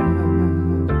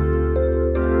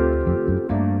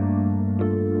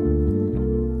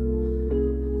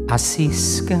 I see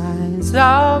skies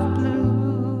of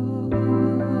blue,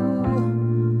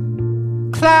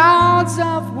 clouds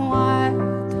of white,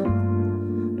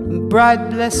 bright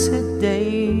blessed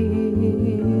day,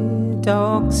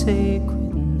 dark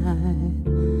sacred night.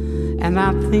 And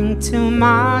I think to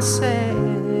myself,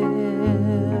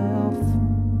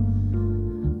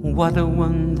 what a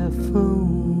wonderful world.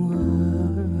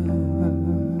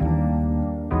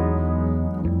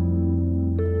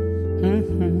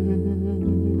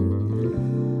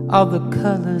 All the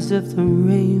colors of the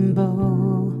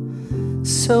rainbow,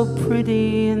 so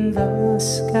pretty in the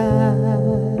sky,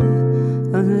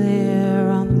 are there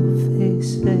on the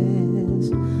faces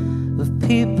of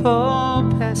people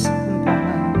passing by.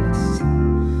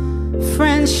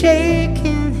 Friends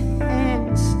shaking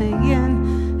hands,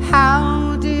 saying,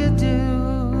 how do you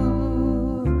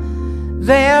do?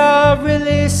 They are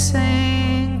really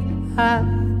saying, I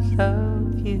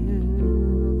love you.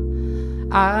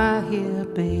 I hear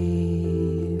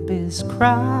babies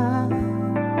cry,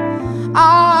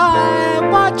 I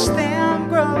watch them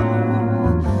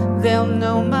grow. They'll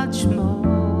know much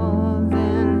more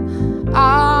than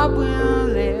I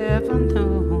will ever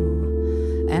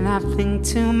know. And I think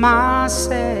to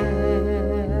myself,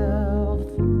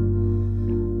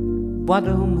 what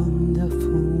a wonderful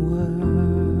world.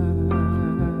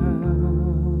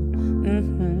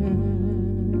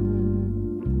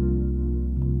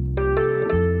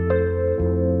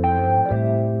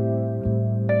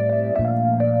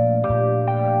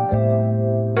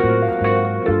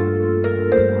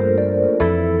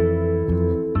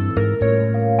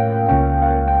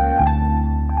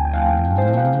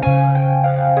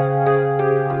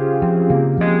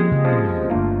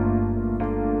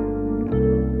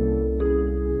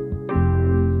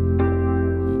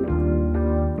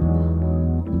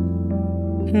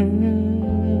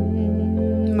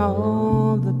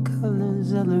 All the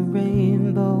colors of the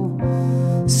rainbow,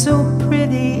 so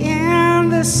pretty in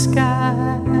the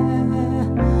sky,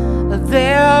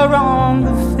 there on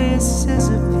the faces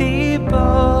of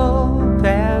people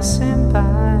passing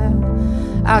by.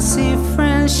 I see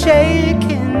friends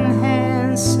shaking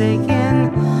hands,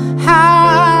 saying,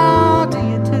 how do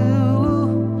you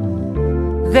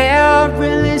do? They're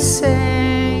really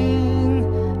saying,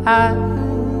 I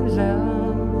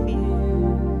love you.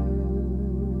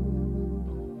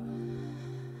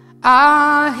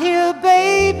 I hear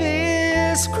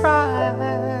babies cry,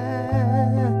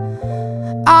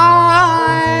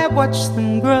 I watch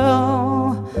them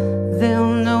grow,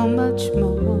 they'll know much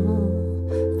more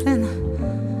than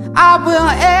I will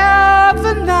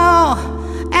ever know.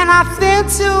 And I think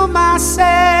to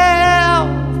myself,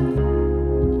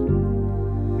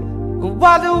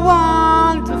 what a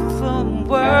wonderful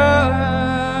world.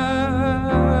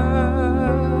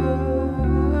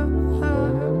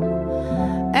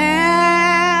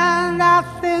 And I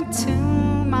think to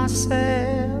myself,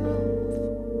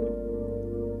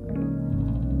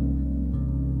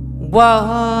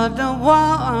 what a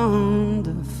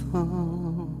wonderful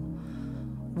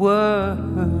world.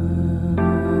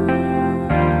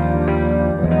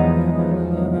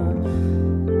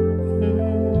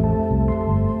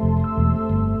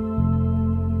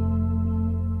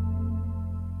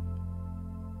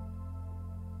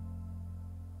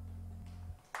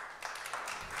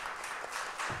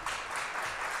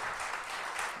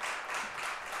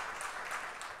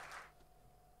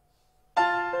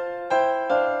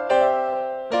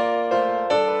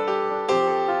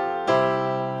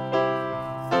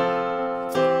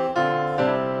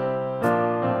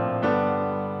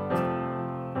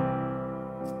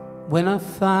 When I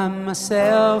find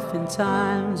myself in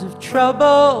times of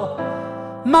trouble,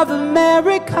 Mother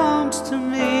Mary comes to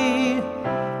me,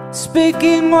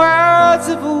 speaking words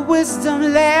of wisdom,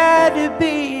 let it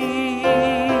be.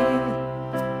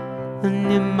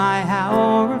 And in my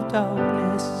hour of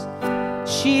darkness,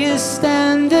 she is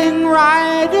standing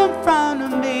right in front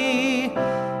of me.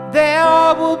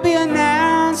 There will be an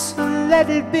answer, let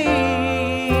it be.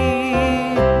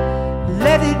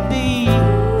 Let it be.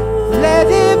 Let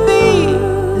it be,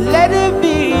 let it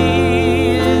be,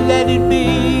 let it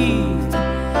be.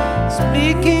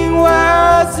 Speaking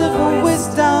words of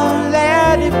wisdom,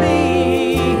 let it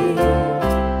be.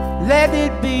 Let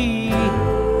it be,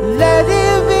 let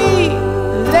it be,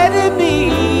 let it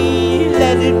be,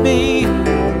 let it be.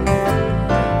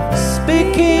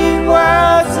 Speaking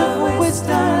words of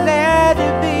wisdom, let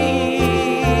it be.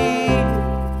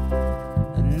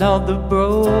 And all the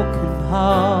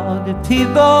broken-hearted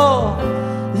people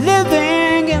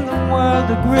living in the world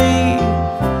agree,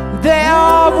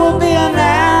 there will be an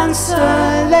answer,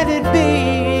 let it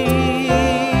be.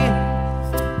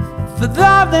 For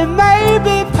though they may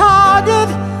be parted,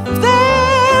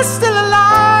 there's still a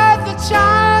light that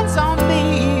shines on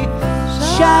me.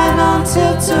 Shine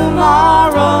until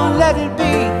tomorrow, let it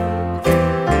be.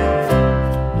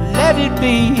 Let it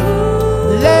be,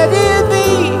 let it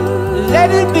be, let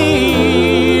it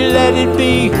be, let it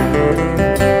be.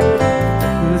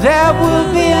 There will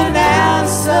be an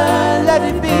answer, let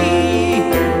it be.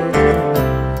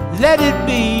 Let it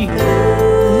be,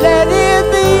 let it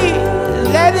be,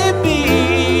 let it be,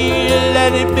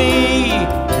 let it be.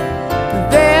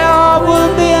 There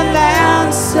will be an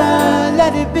answer,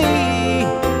 let it be.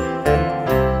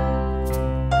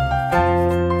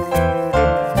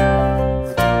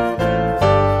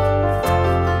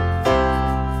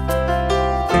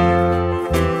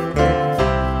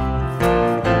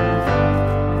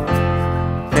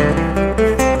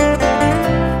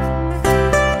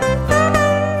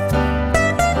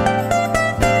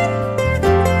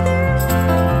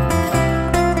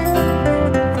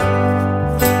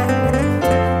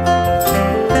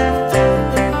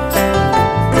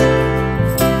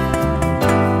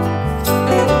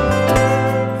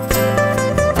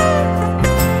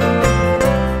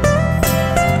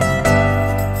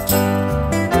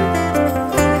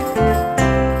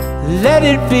 Let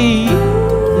it be,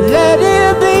 let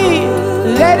it be,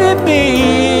 let it be,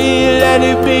 let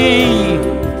it be.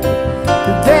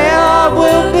 There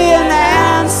will be an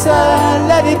answer,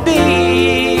 let it be.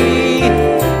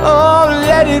 Oh,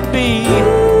 let it be,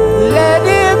 let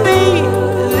it be,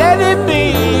 let it be,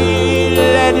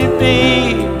 let it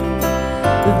be.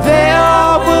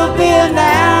 There will be an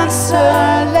answer,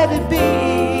 let it be.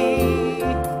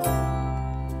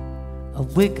 I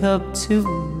wake up to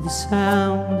the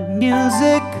sound of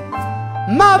music.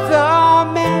 Mother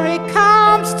Mary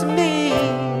comes to me,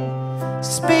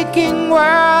 speaking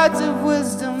words of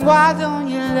wisdom. Why don't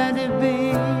you let it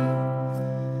be?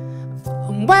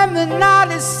 When the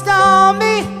night is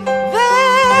stormy,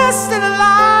 there's still a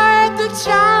light that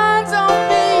shines on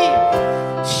me.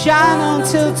 Shine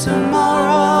until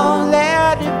tomorrow,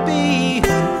 let it be.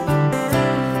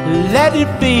 Let it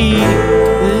be,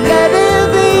 let it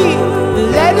be,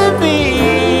 let it be,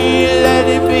 let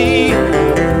it be.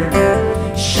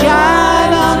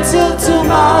 Shine until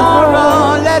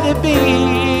tomorrow, let it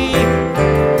be.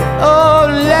 Oh,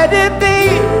 let it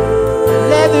be,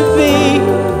 let it be,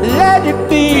 let it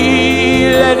be,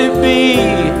 let it be.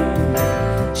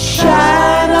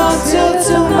 Shine until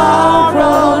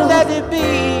tomorrow, let it be.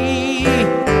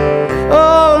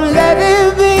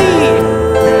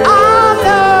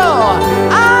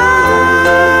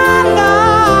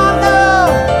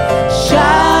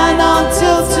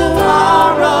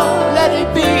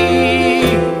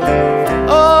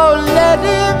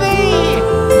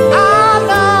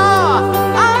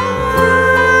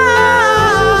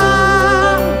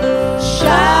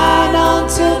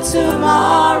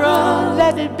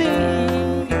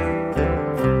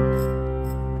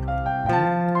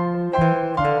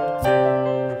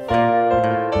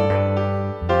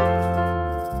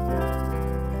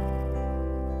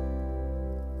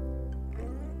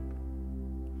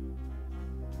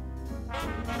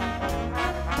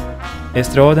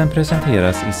 Estraden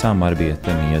presenteras i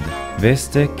samarbete med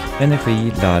Vestek,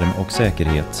 Energi, Larm och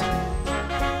Säkerhet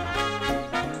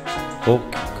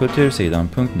och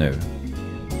kultursidan.nu.